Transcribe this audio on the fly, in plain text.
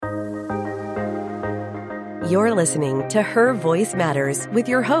You're listening to Her Voice Matters with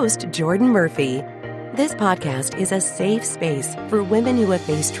your host, Jordan Murphy. This podcast is a safe space for women who have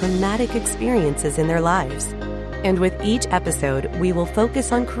faced traumatic experiences in their lives. And with each episode, we will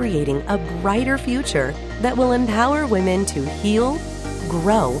focus on creating a brighter future that will empower women to heal,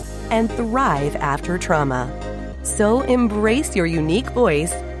 grow, and thrive after trauma. So embrace your unique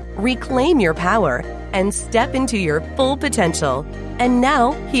voice, reclaim your power, and step into your full potential. And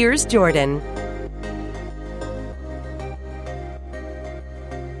now, here's Jordan.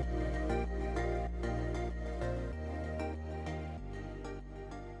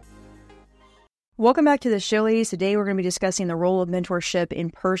 Welcome back to the show, ladies. Today we're going to be discussing the role of mentorship in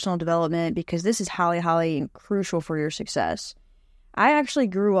personal development because this is highly crucial for your success. I actually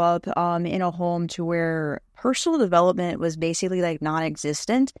grew up in a home to where personal development was basically like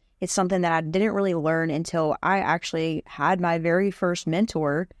non-existent. It's something that I didn't really learn until I actually had my very first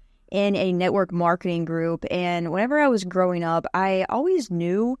mentor in a network marketing group. And whenever I was growing up, I always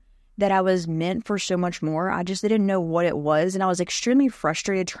knew that I was meant for so much more. I just didn't know what it was. And I was extremely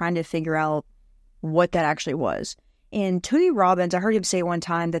frustrated trying to figure out what that actually was. And Tony Robbins, I heard him say one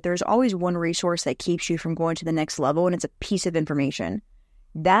time that there's always one resource that keeps you from going to the next level, and it's a piece of information.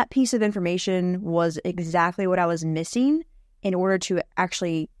 That piece of information was exactly what I was missing in order to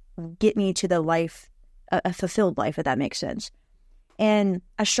actually get me to the life, a fulfilled life, if that makes sense. And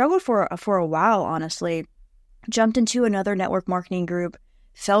I struggled for a while, honestly. Jumped into another network marketing group,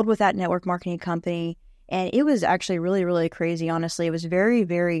 failed with that network marketing company, and it was actually really crazy, honestly. It was very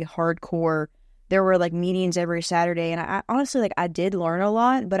hardcore. There were like meetings every Saturday, and I honestly, I did learn a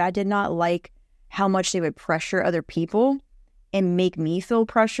lot, but I did not like how much they would pressure other people and make me feel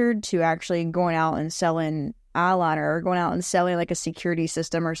pressured to actually going out and selling eyeliner or going out and selling like a security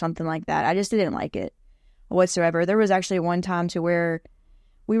system or something like that. I just didn't like it whatsoever. There was actually one time to where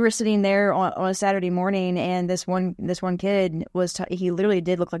we were sitting there on a Saturday morning, and this one kid he literally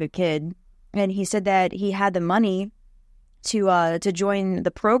did look like a kid, and he said that he had the money to join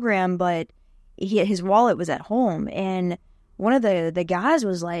the program, but his wallet was at home, and one of the guys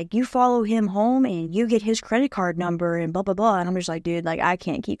was like, you follow him home and you get his credit card number and blah, blah, blah. And I'm just like, dude, I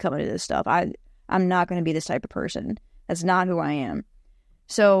can't keep coming to this stuff. I'm not going to be this type of person. That's not who I am.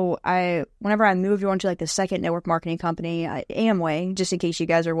 So whenever I moved on to the second network marketing company, Amway, just in case you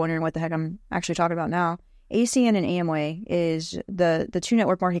guys are wondering what the heck I'm actually talking about now, ACN and Amway is the two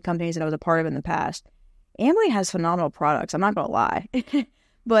network marketing companies that I was a part of in the past. Amway has phenomenal products. I'm not going to lie.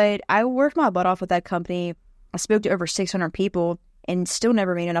 But I worked my butt off with that company. I spoke to over 600 people and still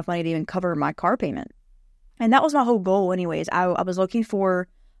never made enough money to even cover my car payment. And that was my whole goal anyways. I was looking for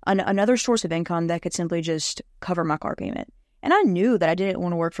another source of income that could simply just cover my car payment. And I knew that I didn't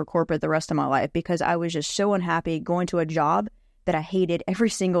want to work for corporate the rest of my life because I was just so unhappy going to a job that I hated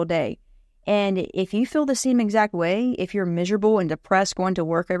every single day. And if you feel the same exact way, if you're miserable and depressed going to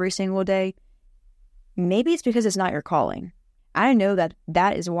work every single day, maybe it's because it's not your calling. I know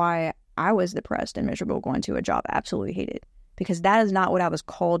that is why I was depressed and miserable going to a job I absolutely hated, because that is not what I was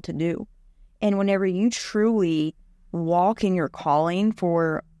called to do. And whenever you truly walk in your calling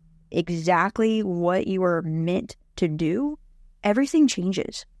for exactly what you are meant to do, everything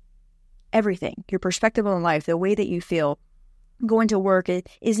changes. Everything. Your perspective on life, the way that you feel. Going to work, it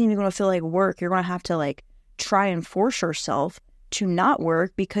isn't even going to feel like work. You're going to have to try and force yourself to not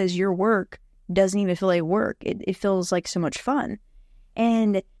work because your work doesn't even feel like work. It feels like so much fun.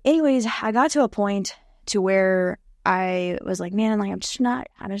 And anyways, I got to a point to where I was like, man, I'm just not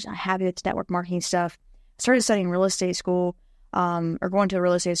happy with network marketing stuff. I started studying real estate school, or going to a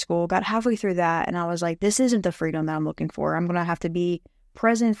real estate school, got halfway through that, and I was like, this isn't the freedom that I'm looking for. I'm going to have to be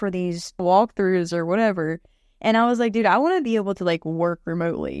present for these walkthroughs or whatever. And I was like, dude, I want to be able to work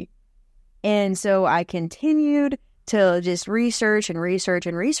remotely. And so I continued to just research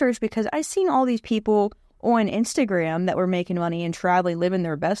because I seen all these people on Instagram that were making money and traveling, living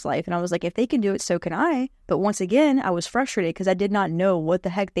their best life. And I was like, if they can do it, so can I. But once again, I was frustrated because I did not know what the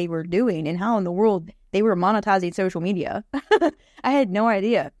heck they were doing and how in the world they were monetizing social media. I had no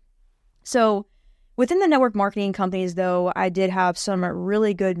idea. So within the network marketing companies, though, I did have some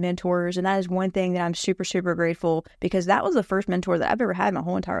really good mentors. And that is one thing that I'm super grateful, because that was the first mentor that I've ever had in my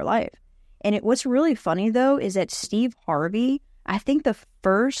whole entire life. And what's really funny, though, is that Steve Harvey, I think the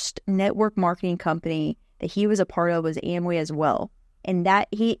first network marketing company that he was a part of was Amway as well. And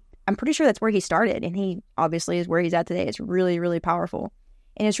I'm pretty sure that's where he started. And he obviously is where he's at today. It's really powerful.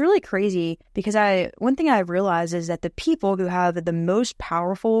 And it's really crazy because one thing I've realized is that the people who have the most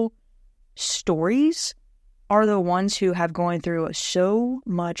powerful stories are the ones who have gone through so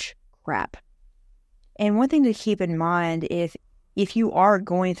much crap. And one thing to keep in mind, if you are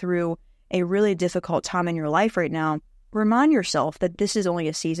going through a really difficult time in your life right now, remind yourself that this is only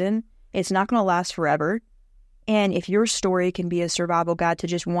a season. It's not going to last forever. And if your story can be a survival guide to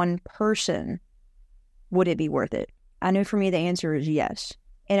just one person, would it be worth it? I know for me, the answer is yes.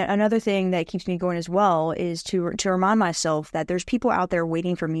 And another thing that keeps me going as well is to remind myself that there's people out there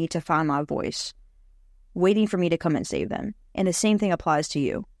waiting for me to find my voice, waiting for me to come and save them. And the same thing applies to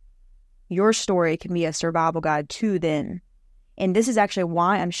you. Your story can be a survival guide to them. And this is actually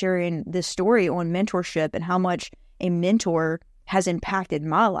why I'm sharing this story on mentorship and how much a mentor has impacted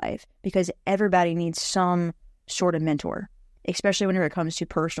my life, because everybody needs some sort of mentor, especially whenever it comes to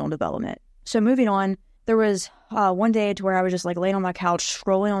personal development. So moving on, there was one day to where I was just like laying on my couch,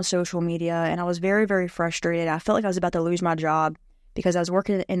 scrolling on social media, and I was very, very frustrated. I felt like I was about to lose my job because I was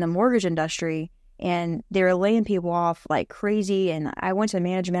working in the mortgage industry and they were laying people off like crazy. And I went to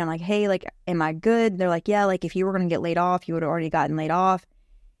management, I'm like, hey, like, am I good? They're like, yeah, like if you were going to get laid off, you would have already gotten laid off.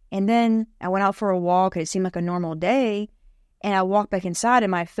 And then I went out for a walk. It seemed like a normal day. And I walked back inside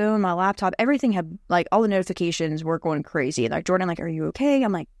and my phone, my laptop, everything had, like, all the notifications were going crazy. Like, Jordan, like, are you okay?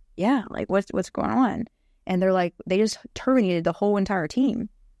 I'm like, yeah, like, what's going on? And they're like, they just terminated the whole entire team.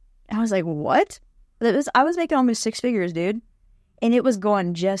 And I was like, what? I was making almost 6 figures, dude. And it was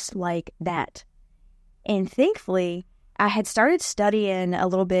going just like that. And thankfully, I had started studying a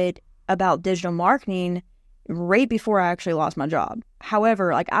little bit about digital marketing right before I actually lost my job.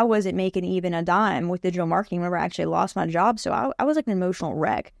 However, like, I wasn't making even a dime with digital marketing whenever I actually lost my job. So I was like an emotional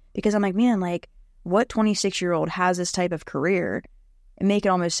wreck because I'm like, man, like, what 26-year-old has this type of career and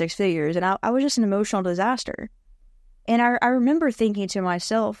making almost 6 figures? And I was just an emotional disaster. And I remember thinking to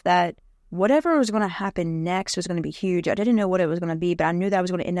myself that whatever was going to happen next was going to be huge. I didn't know what it was going to be, but I knew that I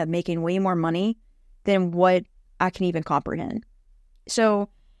was going to end up making way more money than what I can even comprehend. So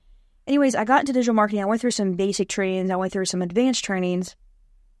anyways, I got into digital marketing. I went through some basic trainings. I went through some advanced trainings.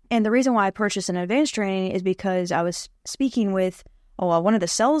 And the reason why I purchased an advanced training is because I was speaking with one of the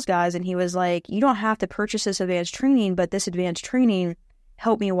sales guys, and he was like, you don't have to purchase this advanced training, but this advanced training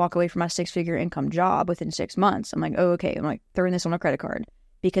helped me walk away from my 6-figure income job within 6 months. I'm like, oh, okay. I'm like throwing this on a credit card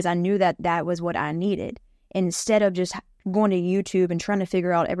because I knew that that was what I needed. Instead of just going to YouTube and trying to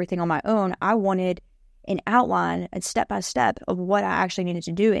figure out everything on my own, I wanted an outline, a step-by-step of what I actually needed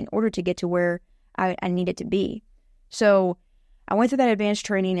to do in order to get to where I needed to be. So I went through that advanced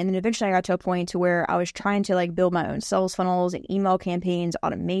training, and then eventually I got to a point to where I was trying to like build my own sales funnels and email campaigns,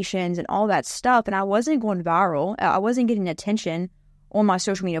 automations, and all that stuff. And I wasn't going viral. I wasn't getting attention on my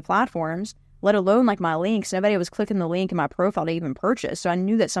social media platforms, let alone like my links. Nobody was clicking the link in my profile to even purchase. So I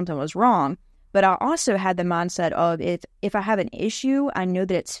knew that something was wrong. But I also had the mindset of if I have an issue, I know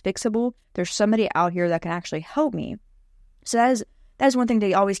that it's fixable. There's somebody out here that can actually help me. So that is one thing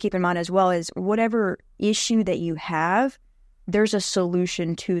to always keep in mind as well, is whatever issue that you have, there's a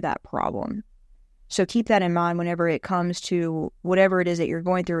solution to that problem. So keep that in mind whenever it comes to whatever it is that you're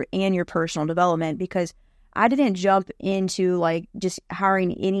going through and your personal development, because I didn't jump into like just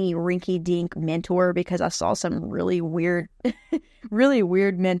hiring any rinky-dink mentor because I saw some really weird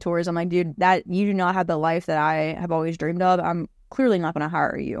mentors. I'm like, dude, that you do not have the life that I have always dreamed of. I'm clearly not going to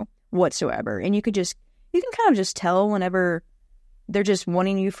hire you whatsoever. And you can kind of just tell whenever they're just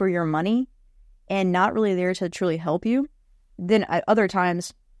wanting you for your money and not really there to truly help you. Then at other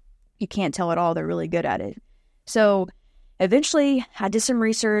times, you can't tell at all. They're really good at it. So eventually, I did some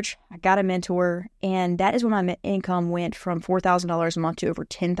research, I got a mentor, and that is when my income went from $4,000 a month to over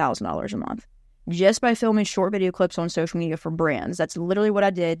 $10,000 a month, just by filming short video clips on social media for brands. That's literally what I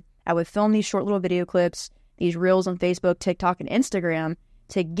did. I would film these short little video clips, these reels on Facebook, TikTok, and Instagram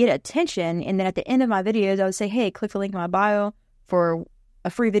to get attention, and then at the end of my videos, I would say, hey, click the link in my bio for a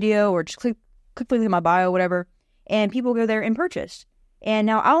free video, or just click the link in my bio, whatever, and people go there and purchase. And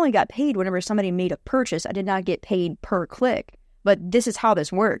now I only got paid whenever somebody made a purchase. I did not get paid per click. But this is how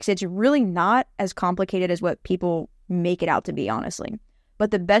this works. It's really not as complicated as what people make it out to be, honestly.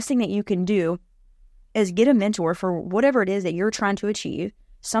 But the best thing that you can do is get a mentor for whatever it is that you're trying to achieve.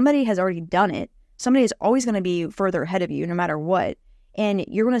 Somebody has already done it. Somebody is always going to be further ahead of you no matter what. And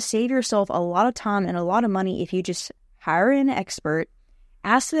you're going to save yourself a lot of time and a lot of money if you just hire an expert,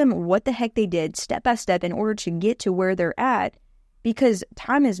 ask them what the heck they did step by step in order to get to where they're at. Because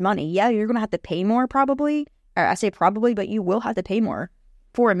time is money. Yeah, you're going to have to pay more probably. Or I say probably, but you will have to pay more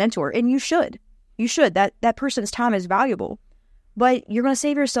for a mentor. And you should. You should. That person's time is valuable. But you're going to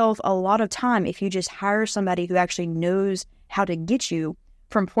save yourself a lot of time if you just hire somebody who actually knows how to get you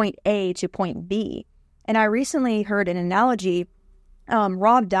from point A to point B. And I recently heard an analogy.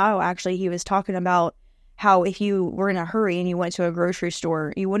 Rob Dow, actually, he was talking about how if you were in a hurry and you went to a grocery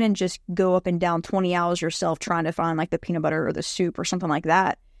store, you wouldn't just go up and down 20 aisles yourself trying to find like the peanut butter or the soup or something like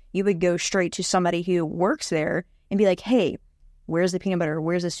that. you would go straight to somebody who works there and be like, hey, where's the peanut butter?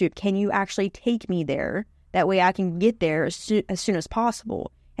 Where's the soup? Can you actually take me there? That way I can get there as soon as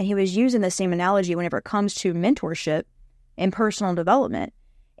possible. And he was using the same analogy whenever it comes to mentorship and personal development.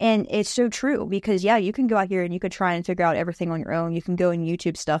 And it's so true because, yeah, you can go out here and you could try and figure out everything on your own. You can go and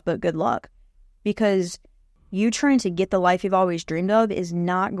YouTube stuff, but good luck. Because you trying to get the life you've always dreamed of is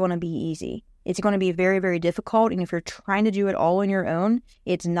not going to be easy. It's going to be very, very difficult. And if you're trying to do it all on your own,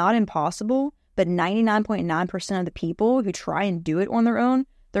 it's not impossible. But 99.9% of the people who try and do it on their own,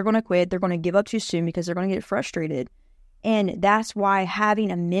 they're going to quit. They're going to give up too soon because they're going to get frustrated. And that's why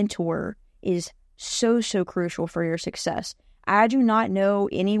having a mentor is so, so crucial for your success. I do not know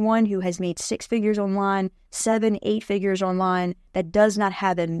anyone who has made 6 figures online, 7, 8 figures online that does not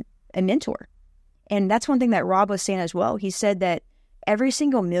have a mentor. And that's one thing that Rob was saying as well. He said that every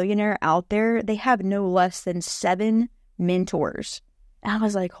single millionaire out there, they have no less than 7 mentors. And I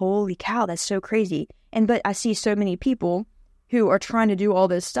was like, holy cow, that's so crazy. But I see so many people who are trying to do all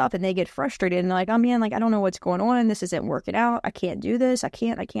this stuff and they get frustrated and they're like, oh man, like, I don't know what's going on. This isn't working out. I can't do this. I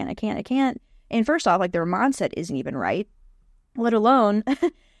can't. And first off, like, their mindset isn't even right, let alone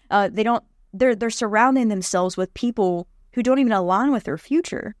they're surrounding themselves with people who don't even align with their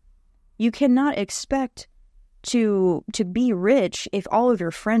future. You cannot expect to be rich if all of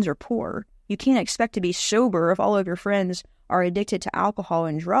your friends are poor. You can't expect to be sober if all of your friends are addicted to alcohol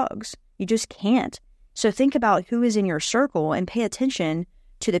and drugs. You just can't. So think about who is in your circle and pay attention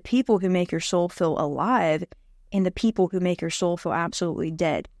to the people who make your soul feel alive and the people who make your soul feel absolutely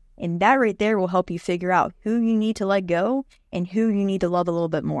dead. And that right there will help you figure out who you need to let go and who you need to love a little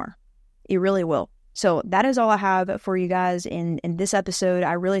bit more. It really will. So that is all I have for you guys in this episode.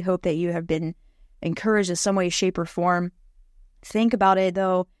 I really hope that you have been encouraged in some way, shape, or form. Think about it,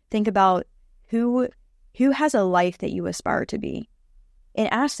 though. Think about who has a life that you aspire to be. And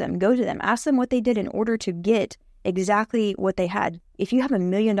ask them, go to them, ask them what they did in order to get exactly what they had. If you have $1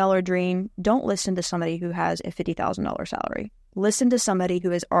 million dream, don't listen to somebody who has a $50,000 salary. Listen to somebody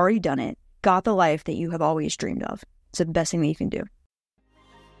who has already done it, got the life that you have always dreamed of. It's the best thing that you can do.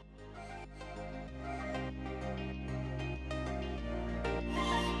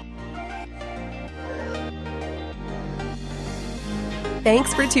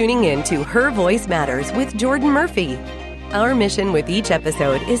 Thanks for tuning in to Her Voice Matters with Jordan Murphy. Our mission with each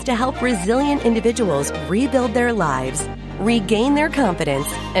episode is to help resilient individuals rebuild their lives, regain their confidence,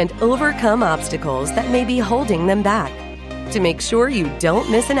 and overcome obstacles that may be holding them back. To make sure you don't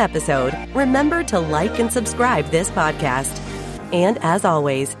miss an episode, remember to like and subscribe this podcast. And as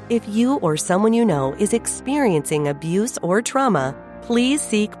always, if you or someone you know is experiencing abuse or trauma, please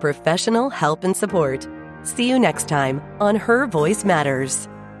seek professional help and support. See you next time on Her Voice Matters.